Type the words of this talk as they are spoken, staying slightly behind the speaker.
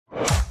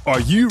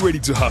Are you ready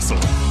to hustle?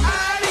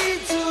 I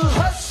need to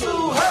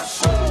hustle.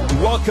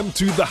 Welcome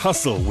to The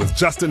Hustle with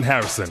Justin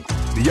Harrison,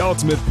 the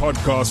ultimate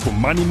podcast for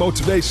money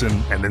motivation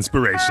and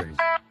inspiration.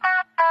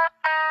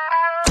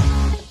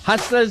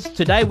 Hustlers,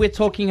 today we're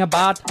talking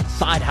about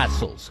side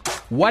hustles.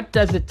 What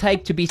does it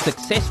take to be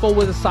successful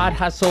with a side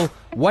hustle?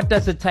 What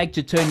does it take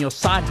to turn your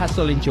side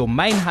hustle into your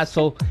main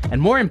hustle? And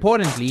more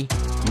importantly,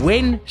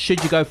 when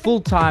should you go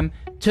full-time,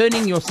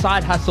 turning your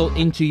side hustle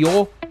into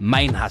your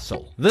main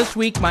hustle? This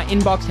week, my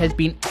inbox has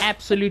been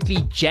absolutely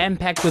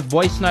jam-packed with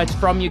voice notes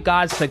from you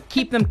guys, so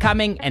keep them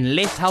coming and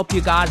let's help you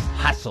guys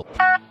hustle.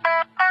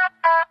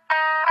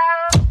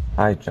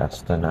 Hi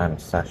Justin, I'm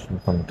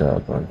Sachin from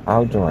Durban.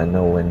 How do I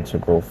know when to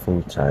go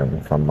full-time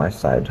from my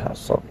side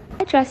hustle?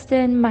 Hi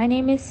Justin, my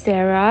name is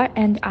Sarah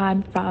and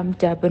I'm from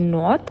Durban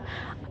North.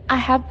 I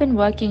have been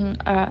working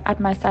at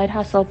my side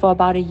hustle for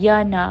about a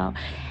year now,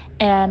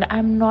 and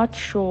I'm not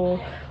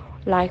sure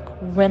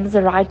when's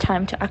the right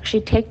time to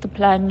actually take the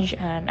plunge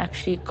and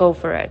actually go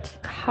for it.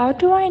 How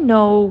do I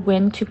know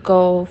when to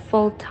go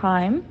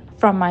full-time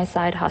from my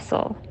side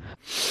hustle?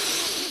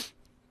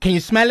 Can you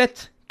smell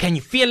it? Can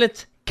you feel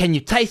it? Can you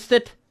taste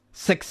it?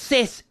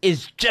 Success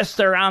is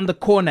just around the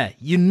corner.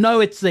 You know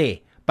it's there.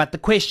 But the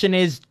question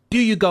is, do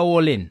you go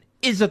all in?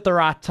 Is it the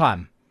right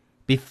time?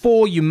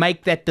 Before you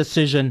make that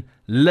decision,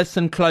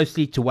 listen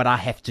closely to what I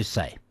have to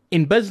say.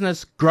 In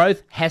business,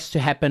 growth has to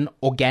happen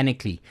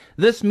organically.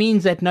 This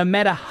means that no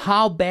matter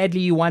how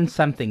badly you want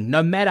something,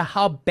 no matter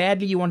how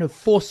badly you want to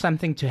force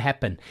something to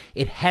happen,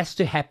 it has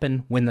to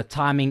happen when the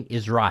timing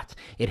is right.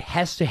 It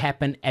has to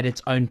happen at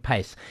its own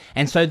pace.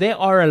 And so there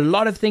are a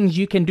lot of things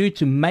you can do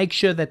to make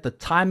sure that the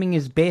timing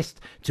is best,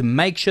 to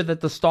make sure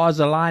that the stars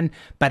align.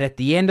 But at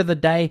the end of the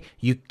day,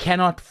 you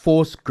cannot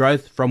force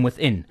growth from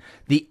within.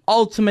 The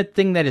ultimate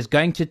thing that is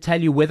going to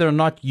tell you whether or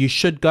not you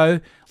should go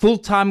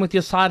full-time with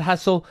your side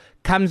hustle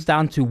comes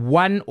down to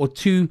one or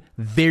two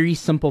very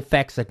simple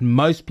facts that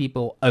most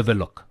people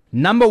overlook.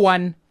 Number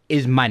one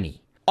is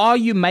money. Are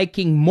you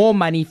making more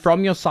money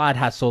from your side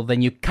hustle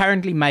than you're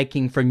currently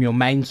making from your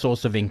main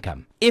source of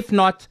income? If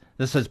not,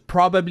 this is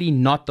probably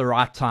not the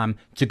right time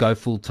to go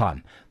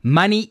full-time.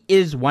 Money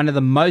is one of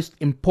the most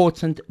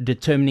important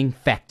determining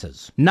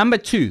factors. Number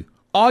two,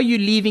 are you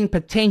leaving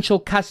potential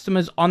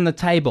customers on the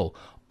table?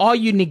 Are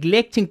you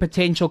neglecting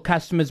potential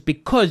customers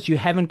because you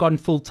haven't gone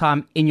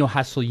full-time in your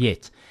hustle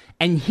yet?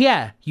 And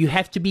here, you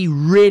have to be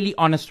really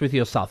honest with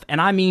yourself. And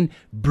I mean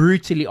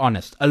brutally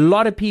honest. A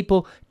lot of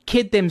people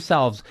kid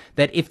themselves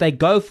that if they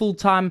go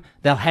full-time,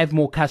 they'll have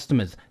more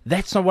customers.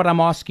 That's not what I'm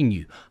asking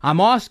you.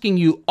 I'm asking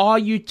you, are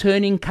you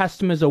turning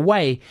customers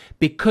away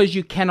because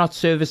you cannot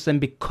service them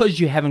because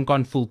you haven't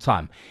gone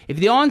full-time? If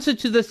the answer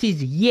to this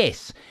is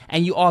yes,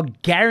 and you are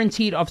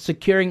guaranteed of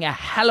securing a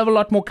hell of a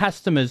lot more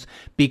customers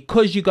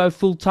because you go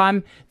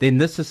full-time, then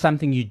this is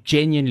something you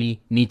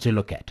genuinely need to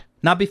look at.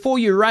 Now, before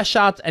you rush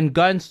out and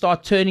go and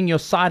start turning your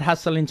side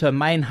hustle into a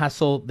main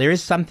hustle, there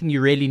is something you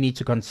really need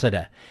to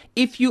consider.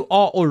 If you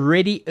are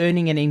already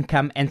earning an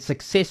income and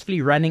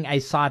successfully running a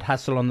side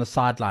hustle on the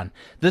sideline,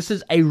 this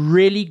is a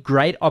really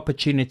great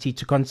opportunity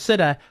to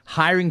consider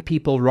hiring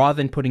people rather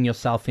than putting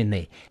yourself in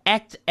there.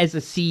 Act as a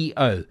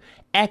CEO.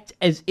 Act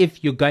as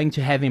if you're going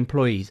to have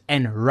employees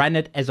and run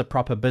it as a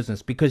proper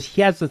business. Because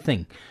here's the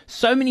thing.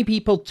 So many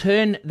people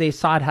turn their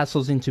side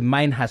hustles into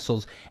main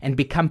hustles and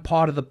become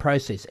part of the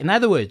process. In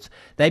other words,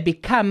 they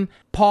become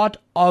part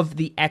of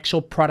the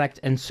actual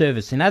product and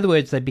service. In other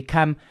words, they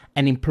become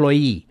an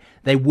employee.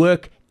 They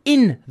work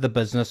in the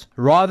business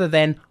rather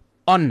than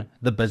on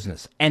the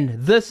business.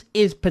 And this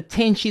is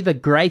potentially the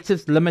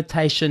greatest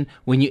limitation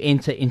when you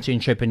enter into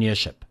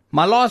entrepreneurship.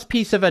 My last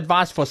piece of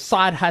advice for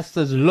side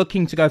hustlers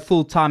looking to go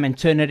full-time and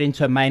turn it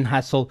into a main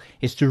hustle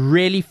is to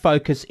really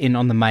focus in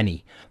on the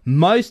money.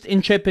 Most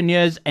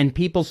entrepreneurs and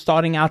people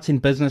starting out in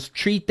business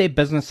treat their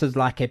businesses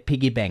like a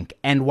piggy bank.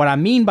 And what I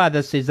mean by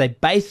this is they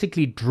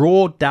basically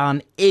draw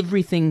down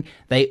everything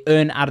they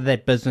earn out of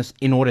that business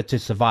in order to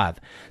survive.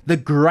 The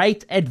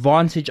great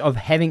advantage of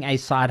having a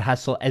side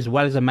hustle as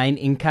well as a main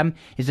income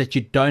is that you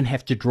don't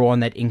have to draw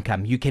on that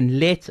income. You can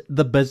let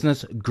the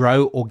business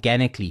grow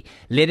organically.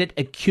 Let it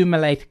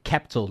accumulate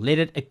capital. Let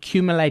it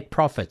accumulate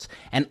profits.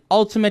 And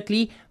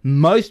ultimately,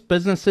 most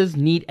businesses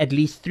need at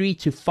least 3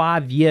 to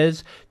 5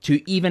 years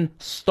to even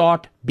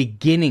start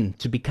beginning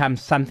to become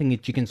something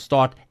that you can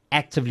start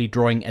actively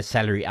drawing a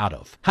salary out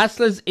of.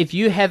 Hustlers, if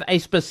you have a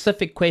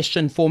specific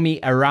question for me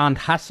around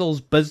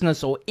hustles,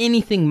 business, or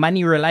anything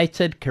money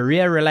related,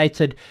 career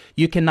related,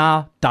 you can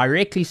now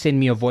directly send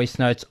me your voice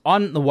notes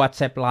on the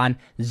WhatsApp line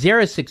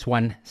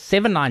 061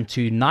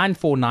 792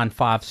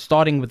 9495,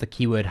 starting with the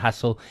keyword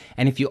hustle.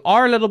 And if you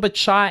are a little bit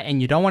shy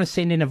and you don't want to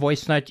send in a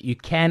voice note, you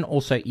can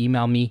also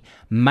email me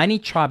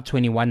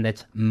moneytribe21,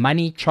 that's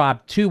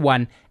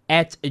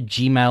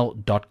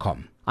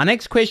moneytribe21@gmail.com. Our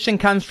next question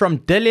comes from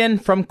Dillian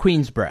from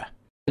Queensborough.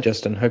 Hi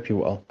Justin, hope you're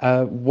well.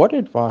 What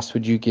advice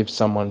would you give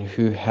someone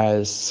who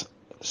has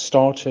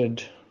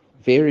started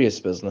various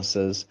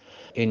businesses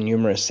in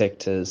numerous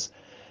sectors,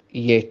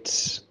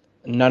 yet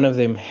none of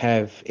them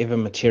have ever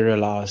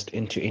materialized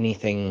into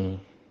anything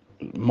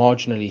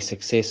marginally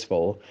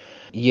successful,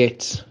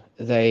 yet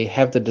they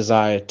have the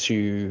desire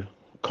to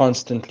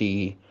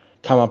constantly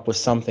come up with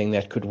something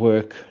that could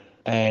work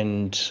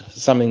and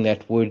something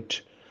that would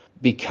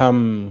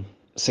become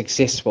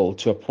successful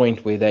to a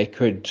point where they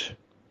could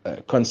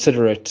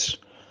consider it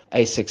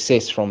a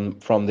success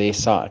from their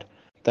side.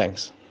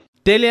 Thanks.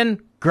 Dillian,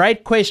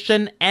 great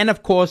question. And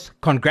of course,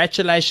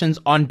 congratulations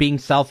on being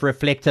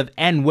self-reflective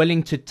and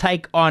willing to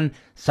take on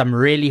some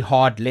really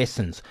hard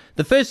lessons.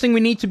 The first thing we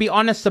need to be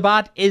honest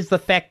about is the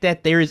fact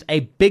that there is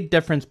a big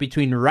difference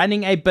between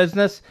running a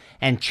business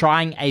and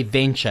trying a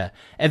venture.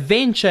 A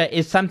venture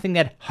is something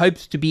that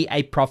hopes to be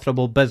a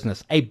profitable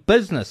business. A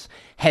business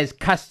has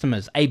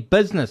customers, a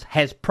business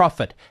has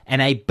profit,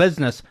 and a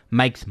business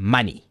makes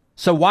money.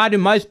 So why do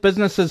most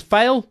businesses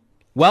fail?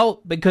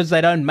 Well, because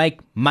they don't make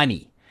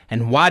money.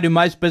 And why do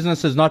most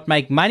businesses not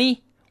make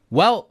money?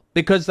 Well,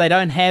 because they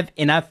don't have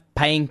enough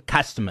paying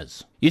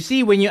customers. You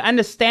see, when you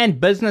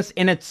understand business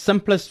in its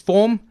simplest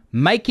form,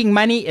 making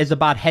money is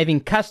about having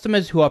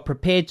customers who are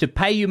prepared to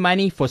pay you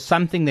money for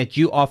something that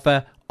you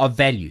offer of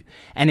value.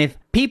 And if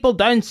people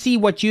don't see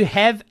what you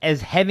have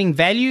as having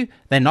value,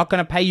 they're not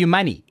going to pay you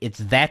money. It's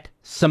that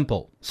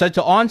simple. So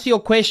to answer your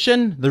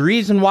question, the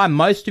reason why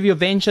most of your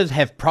ventures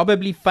have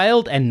probably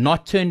failed and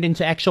not turned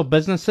into actual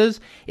businesses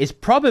is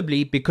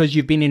probably because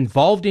you've been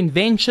involved in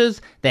ventures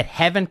that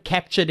haven't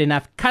captured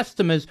enough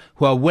customers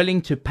who are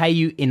willing to pay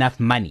you enough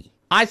money.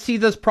 I see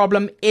this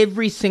problem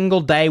every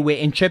single day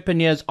where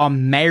entrepreneurs are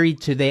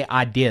married to their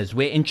ideas,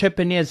 where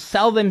entrepreneurs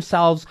sell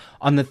themselves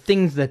on the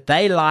things that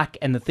they like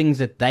and the things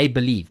that they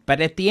believe.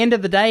 But at the end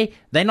of the day,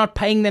 they're not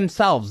paying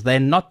themselves. They're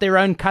not their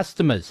own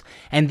customers.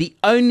 And the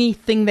only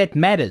thing that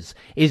matters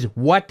is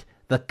what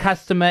the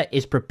customer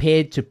is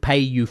prepared to pay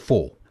you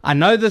for. I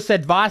know this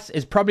advice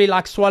is probably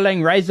like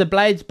swallowing razor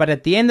blades, but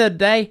at the end of the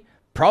day,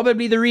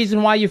 probably the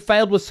reason why you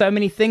failed with so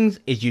many things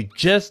is you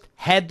just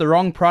had the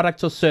wrong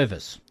product or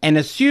service. And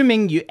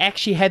assuming you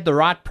actually had the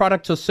right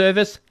product or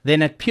service,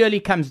 then it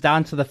purely comes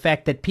down to the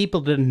fact that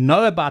people didn't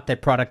know about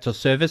that product or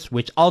service,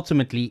 which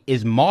ultimately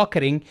is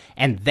marketing,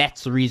 and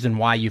that's the reason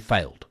why you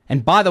failed.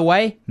 And by the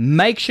way,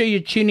 make sure you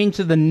tune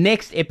into the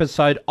next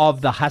episode of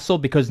The Hustle,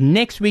 because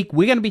next week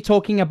we're going to be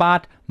talking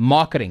about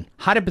marketing,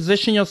 how to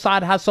position your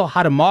side hustle,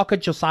 how to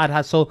market your side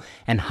hustle,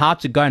 and how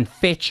to go and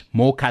fetch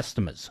more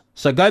customers.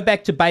 So go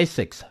back to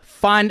basics.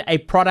 Find a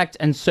product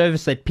and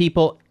service that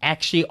people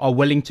actually are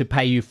willing to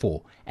pay you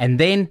for, and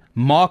then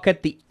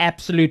market the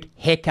absolute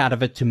heck out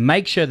of it to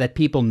make sure that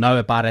people know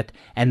about it.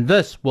 And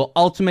this will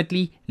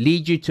ultimately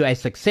lead you to a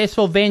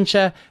successful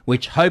venture,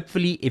 which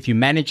hopefully, if you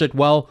manage it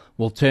well,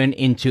 will turn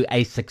into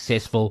a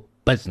successful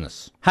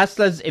business.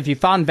 Hustlers, if you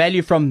found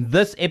value from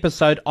this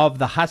episode of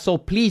The Hustle,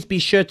 please be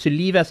sure to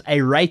leave us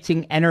a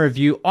rating and a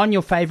review on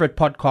your favorite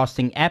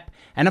podcasting app.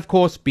 And of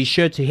course, be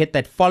sure to hit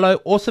that follow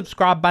or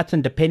subscribe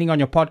button depending on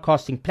your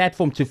podcasting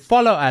platform to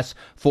follow us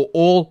for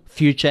all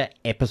future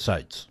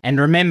episodes. And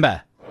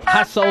remember,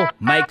 hustle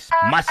makes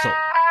muscle.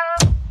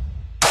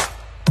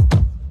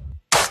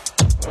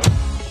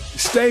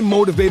 Stay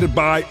motivated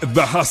by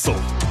The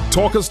Hustle.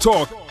 Talkers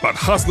talk, but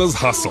hustlers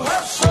hustle.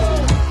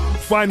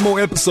 Find more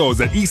episodes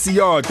at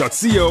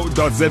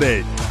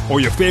ecr.co.za or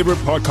your favorite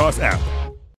podcast app.